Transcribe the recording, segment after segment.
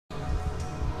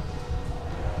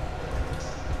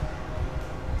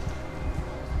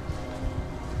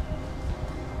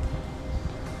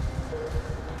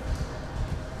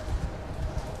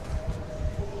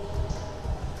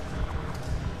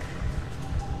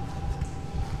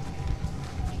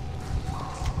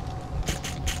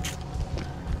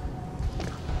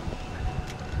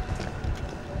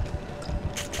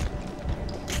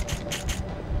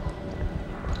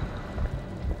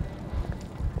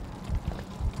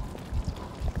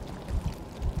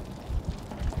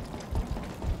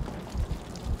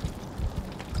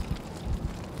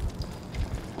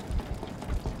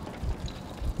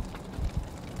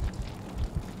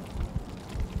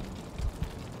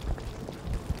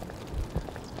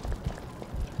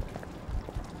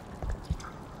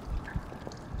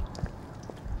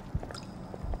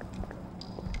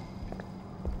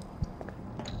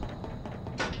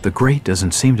The grate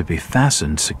doesn't seem to be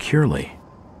fastened securely.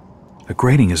 The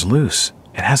grating is loose.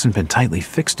 It hasn't been tightly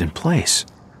fixed in place.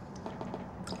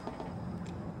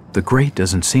 The grate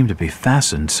doesn't seem to be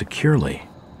fastened securely.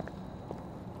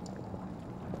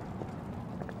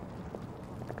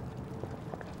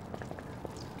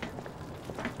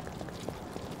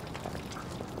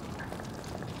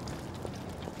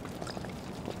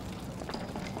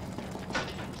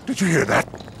 Did you hear that?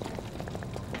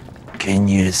 Can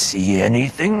you see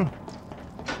anything?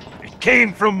 It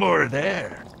came from over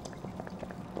there.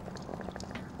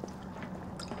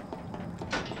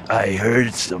 I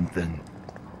heard something.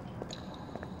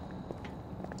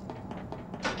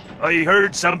 I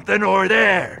heard something over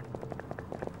there.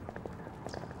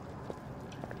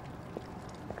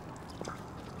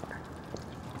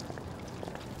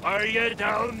 Are you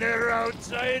down there,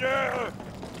 outsider?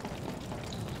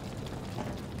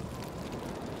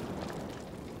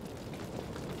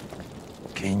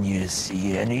 Can you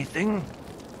see anything?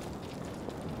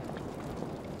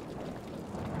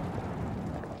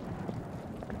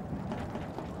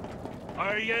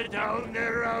 Are you down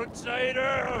there,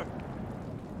 outsider?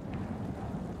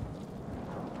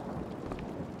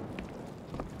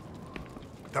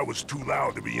 That was too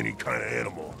loud to be any kind of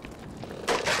animal.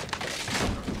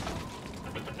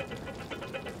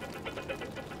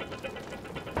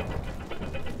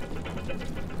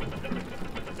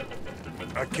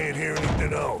 I can't hear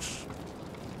anything else.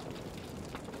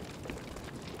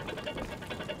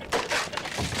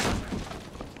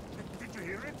 Did you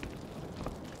hear it?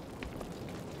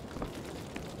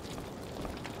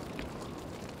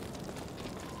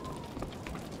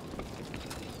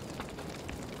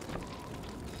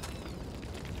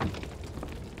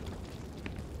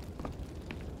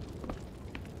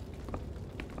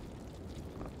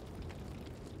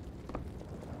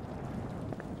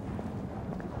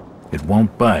 It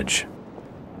won't budge.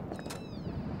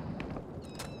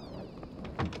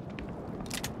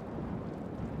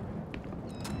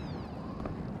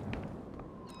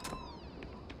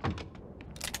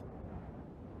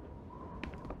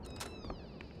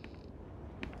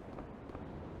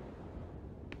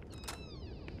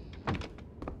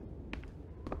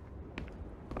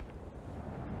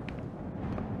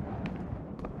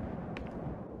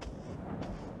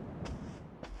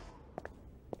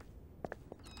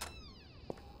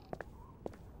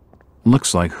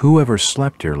 Looks like whoever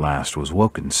slept here last was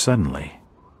woken suddenly.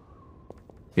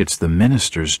 It's the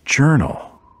minister's journal.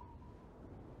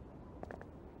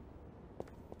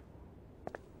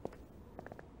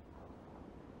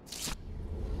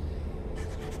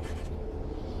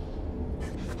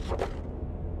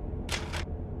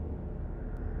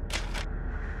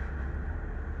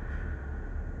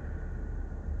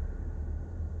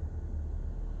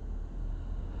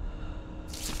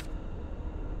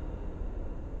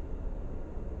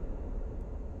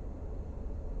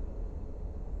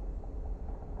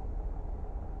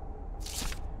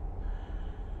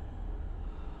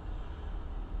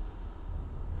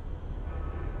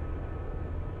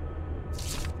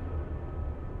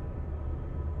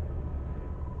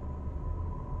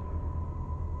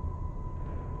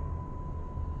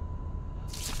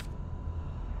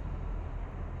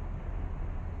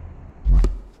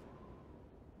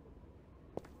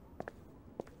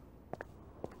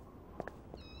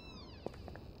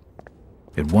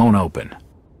 It won't open.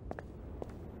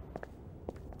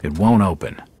 It won't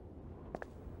open.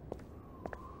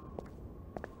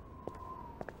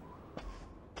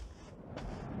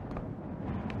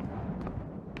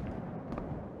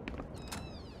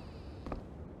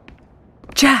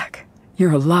 Jack,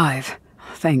 you're alive.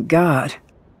 Thank God.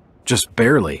 Just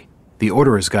barely. The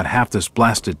Order has got half this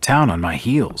blasted town on my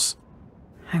heels.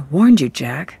 I warned you,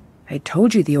 Jack. I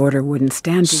told you the Order wouldn't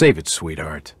stand to— Save it,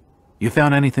 sweetheart. You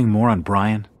found anything more on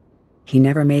Brian? He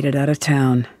never made it out of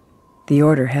town. The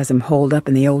Order has him holed up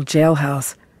in the old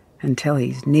jailhouse until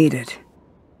he's needed.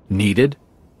 Needed?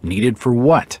 Needed for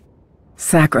what?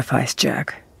 Sacrifice,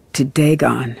 Jack. To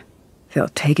Dagon. They'll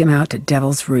take him out to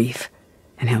Devil's Reef,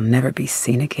 and he'll never be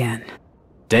seen again.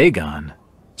 Dagon?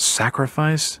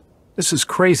 Sacrifice? This is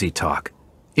crazy talk.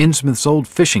 Innsmouth's old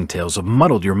fishing tales have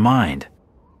muddled your mind.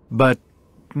 But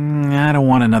I don't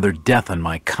want another death on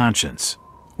my conscience.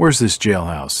 Where's this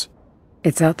jailhouse?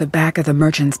 It's out the back of the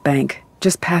Merchant's Bank,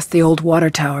 just past the old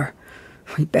water tower.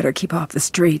 We better keep off the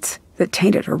streets. The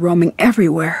tainted are roaming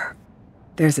everywhere.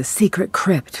 There's a secret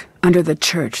crypt under the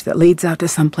church that leads out to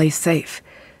someplace safe.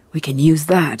 We can use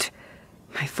that.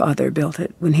 My father built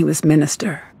it when he was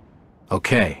minister.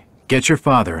 Okay, get your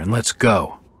father and let's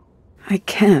go. I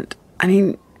can't. I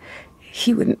mean,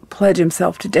 he wouldn't pledge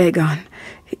himself to Dagon.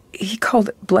 He called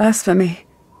it blasphemy.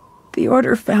 The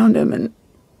Order found him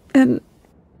and...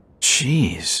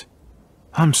 Jeez.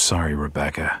 I'm sorry,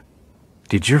 Rebecca.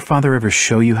 Did your father ever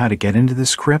show you how to get into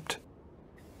this crypt?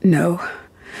 No,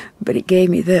 but he gave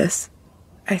me this.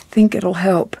 I think it'll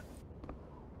help.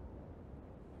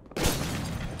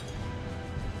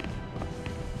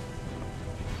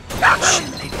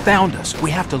 They found us.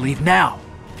 We have to leave now.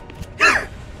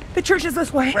 The church is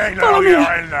this way. We know Follow me.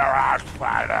 you're in there,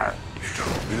 outsider. You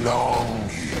don't belong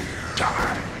here.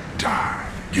 Die.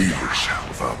 Give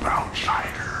yourself up,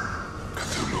 outsider.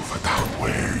 Cthulhu without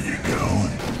where you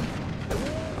going?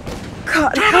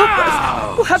 God, help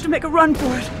us. We'll have to make a run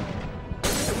for it.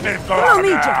 Follow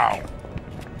me, now. Jack.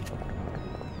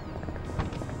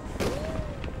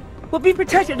 We'll be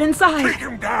protected inside. Take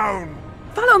him down.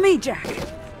 Follow me, Jack.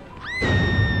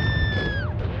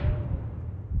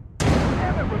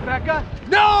 Damn it, Rebecca!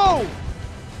 No!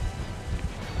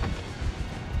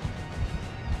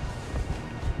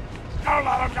 Don't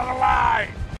let him get away.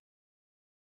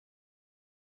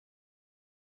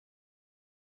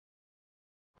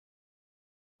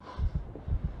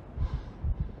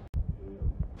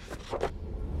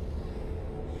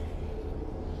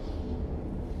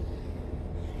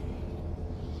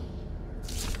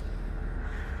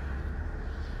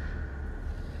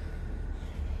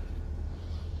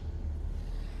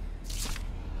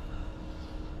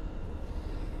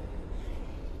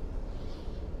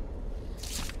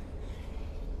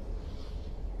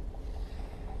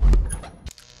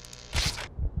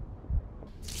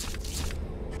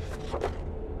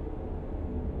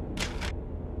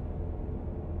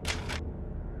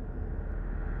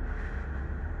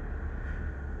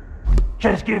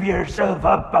 Just give yourself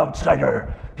up,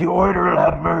 outsider. The Order will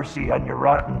have mercy on your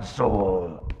rotten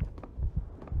soul.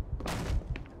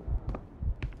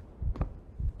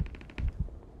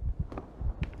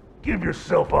 Give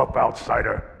yourself up,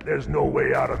 outsider. There's no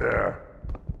way out of there.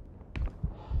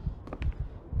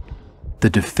 The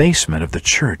defacement of the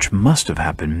church must have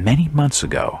happened many months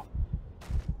ago.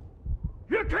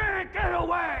 You can't get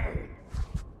away!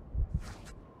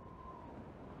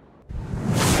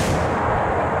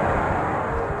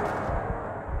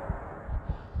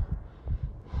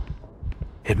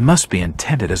 It must be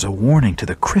intended as a warning to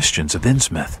the Christians of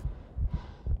Innsmouth.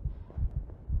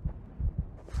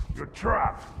 You're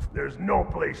trapped. There's no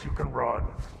place you can run.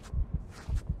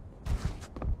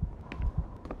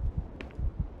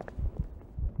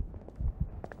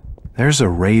 There's a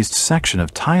raised section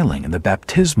of tiling in the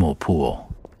baptismal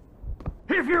pool.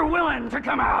 If you're willing to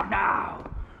come out now,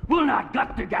 we'll not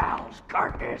gut the gal's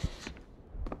carcass.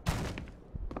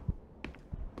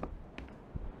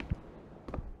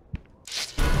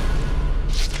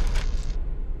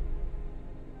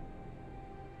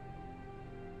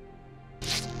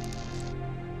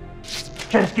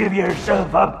 Just give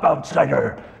yourself up,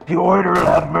 outsider. The Order will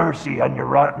have mercy on your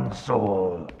rotten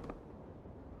soul.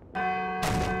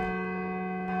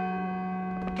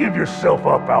 Give yourself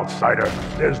up, outsider.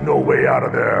 There's no way out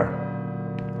of there.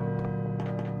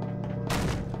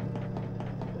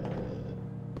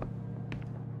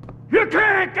 You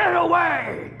can't get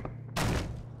away!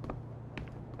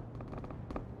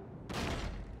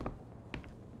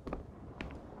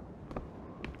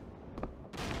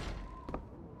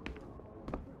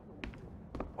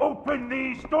 Open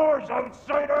these doors,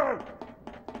 outsider!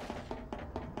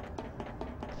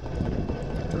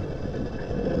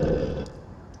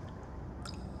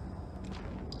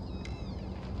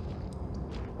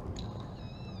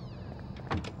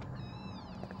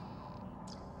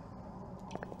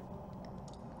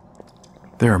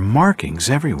 There are markings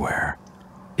everywhere.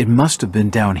 It must have been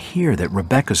down here that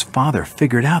Rebecca's father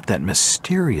figured out that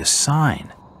mysterious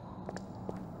sign.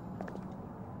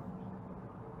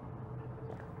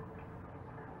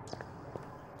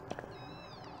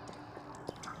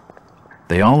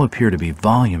 They all appear to be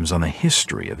volumes on the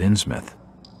history of Innsmouth.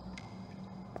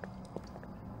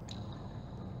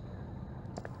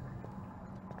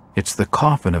 It's the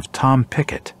coffin of Tom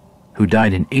Pickett, who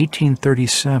died in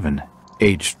 1837,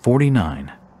 aged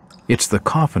 49. It's the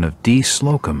coffin of D.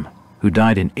 Slocum, who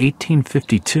died in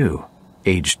 1852,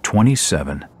 aged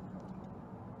 27.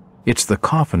 It's the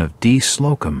coffin of D.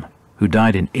 Slocum, who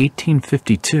died in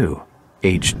 1852,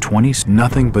 aged 20.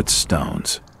 Nothing but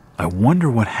stones. I wonder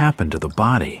what happened to the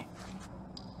body.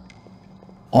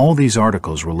 All these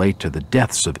articles relate to the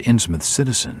deaths of Innsmouth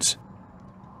citizens.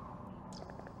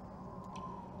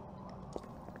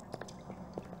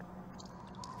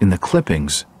 In the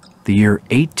clippings, the year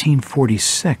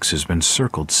 1846 has been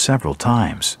circled several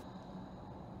times.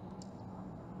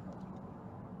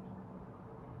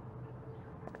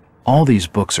 All these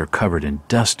books are covered in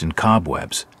dust and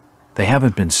cobwebs. They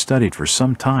haven't been studied for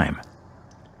some time.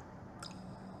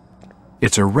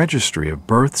 It's a registry of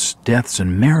births, deaths,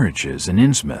 and marriages in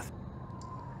Innsmouth.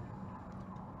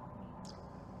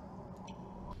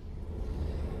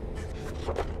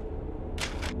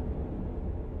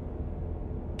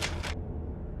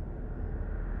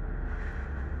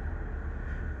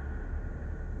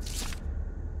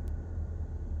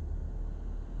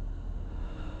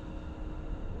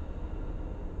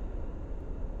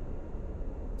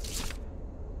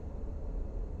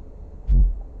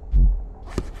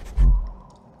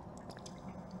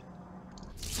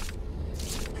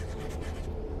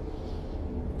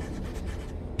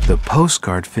 The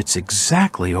postcard fits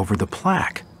exactly over the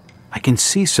plaque. I can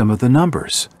see some of the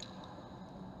numbers.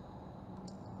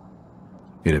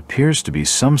 It appears to be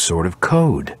some sort of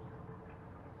code.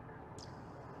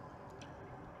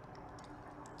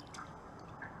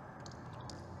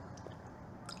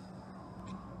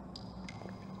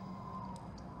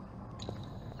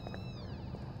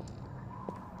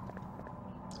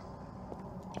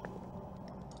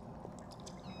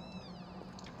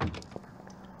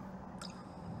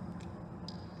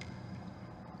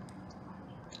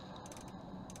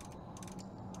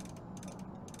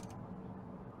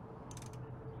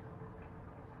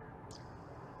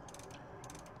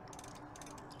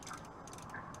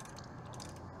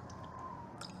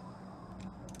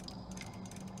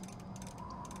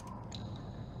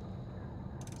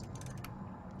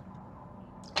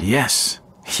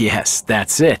 Yes,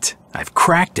 that's it. I've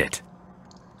cracked it.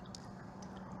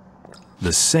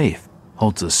 The safe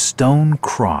holds a stone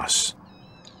cross.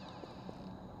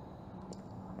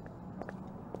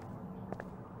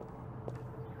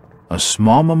 A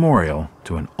small memorial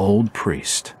to an old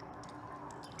priest.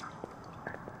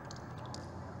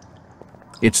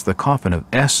 It's the coffin of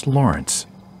S. Lawrence,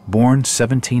 born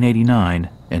 1789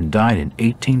 and died in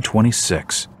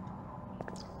 1826.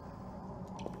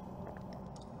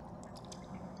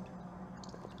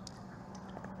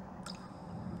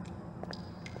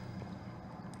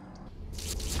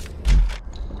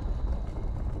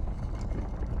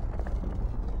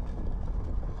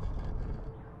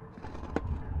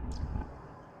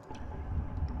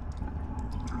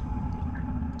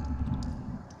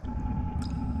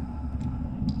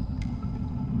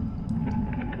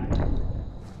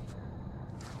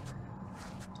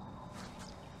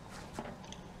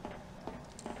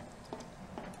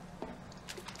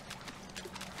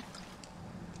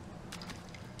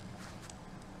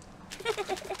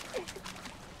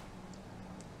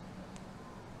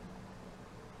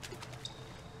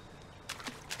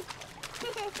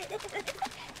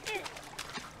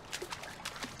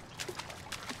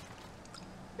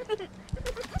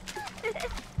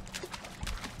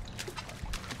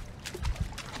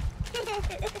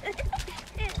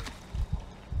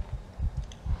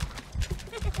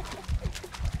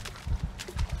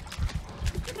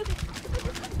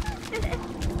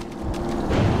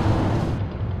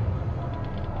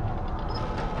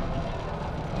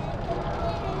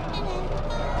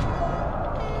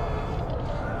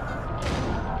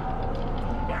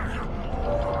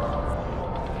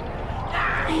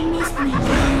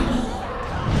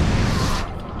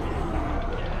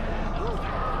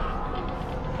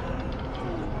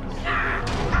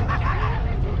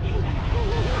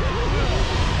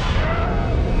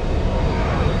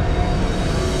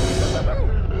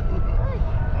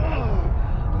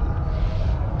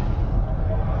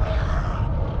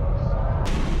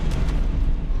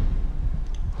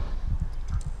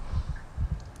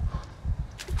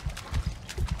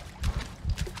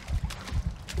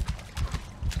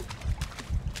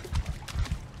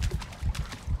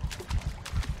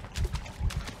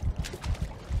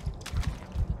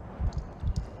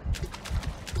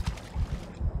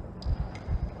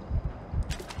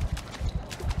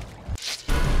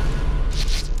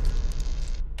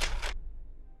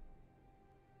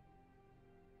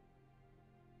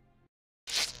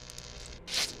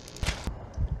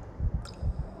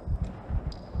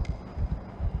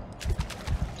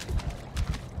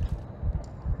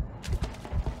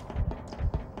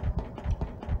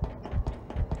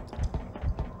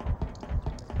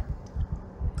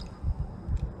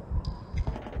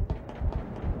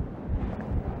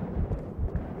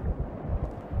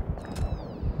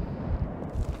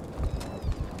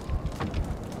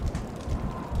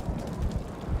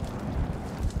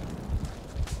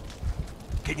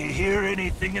 Can you hear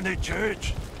anything in the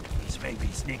church? He's maybe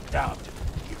sneaked out.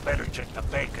 You better check the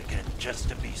bank again, just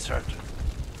to be certain.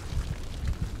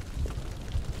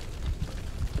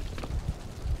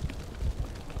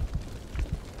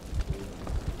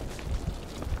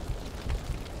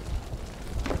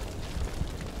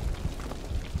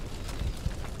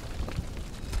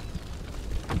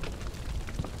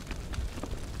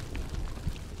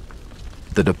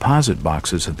 The deposit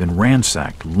boxes have been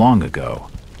ransacked long ago.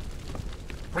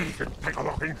 We can take a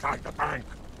look inside the bank.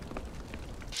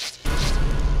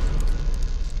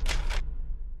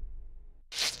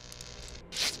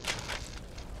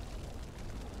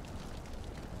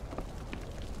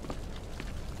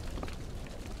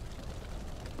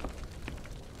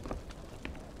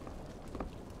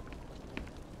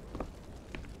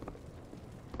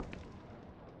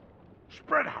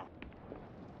 Spread out.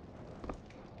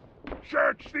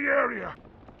 Search the area.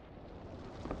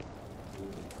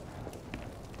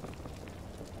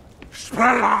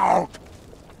 Spread out.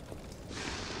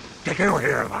 Did you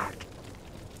hear that?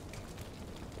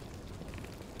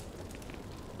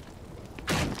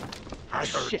 I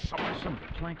heard Shit, someone. some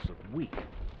planks look weak.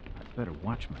 I'd better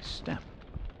watch my step.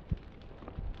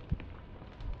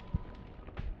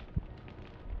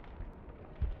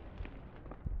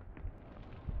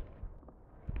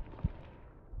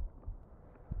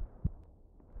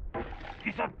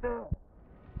 He's up there.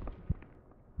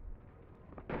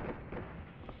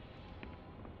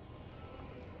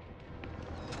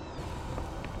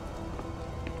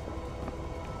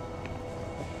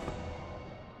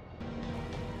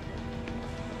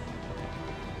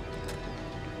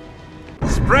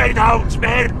 Spread out,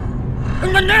 men!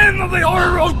 In the name of the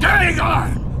Order of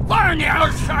Dagon, find the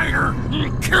outsider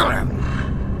and kill him.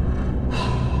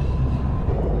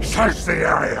 Search the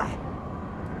area.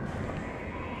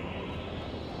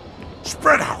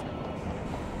 Spread out.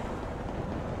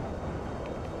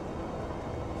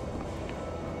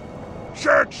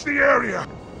 Search the area.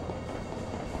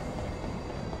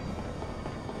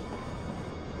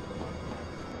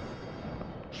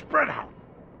 Spread out.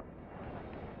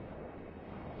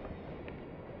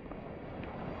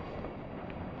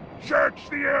 Search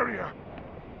the area.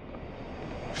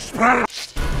 Spread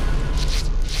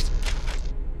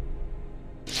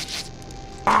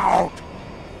out.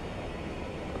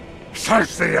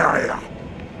 Search the area.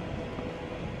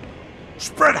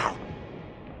 Spread out.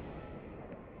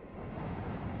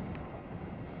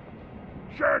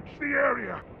 Search the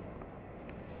area.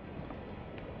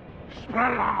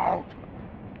 Spread out.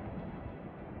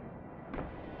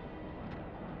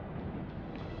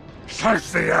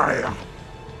 Search the area.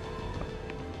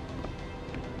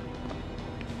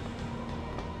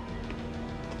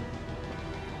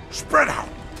 Spread out.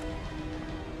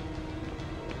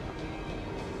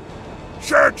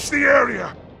 Search the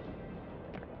area.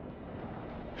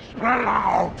 Spread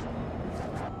out.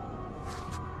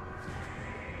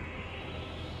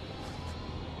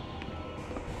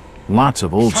 Lots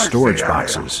of old Search the storage area.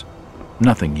 boxes.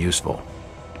 Nothing useful.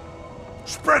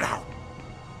 Spread out.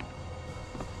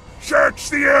 Search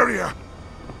the area.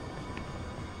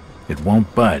 It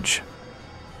won't budge.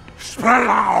 Spread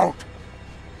out.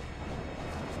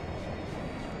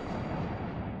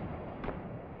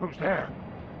 Who's there?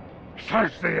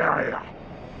 Search the area.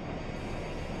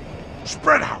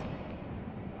 Spread out.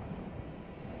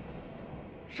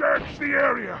 Search the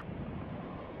area.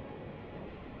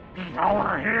 He's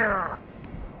over here.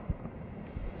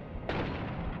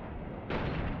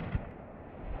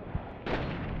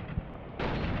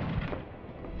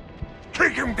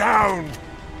 Take him down.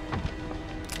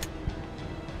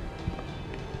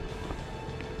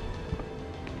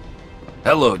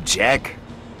 Hello, Jack.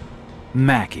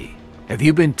 Mackie, have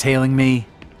you been tailing me?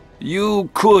 You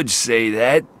could say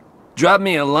that. Drop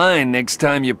me a line next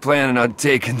time you're planning on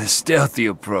taking the stealthy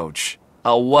approach.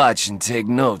 I'll watch and take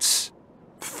notes.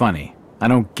 Funny. I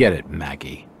don't get it,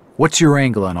 Mackie. What's your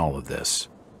angle on all of this?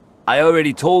 I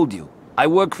already told you. I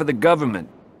work for the government.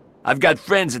 I've got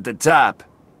friends at the top.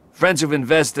 Friends who've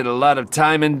invested a lot of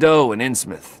time and dough in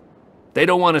Innsmouth. They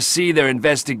don't want to see their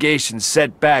investigation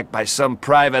set back by some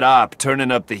private op turning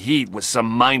up the heat with some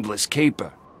mindless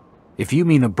caper. If you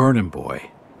mean the Burnin' Boy,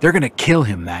 they're gonna kill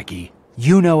him, Mackie.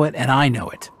 You know it and I know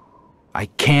it. I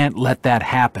can't let that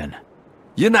happen.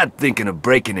 You're not thinking of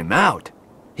breaking him out.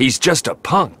 He's just a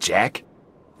punk, Jack.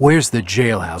 Where's the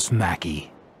jailhouse,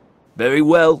 Mackie? Very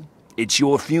well. It's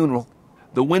your funeral.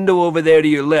 The window over there to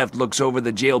your left looks over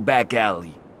the jail back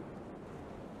alley.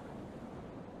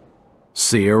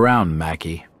 See you around,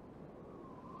 Mackie.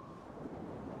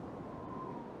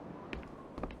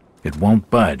 It won't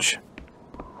budge.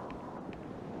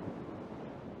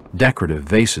 Decorative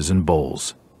vases and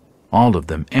bowls, all of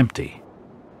them empty.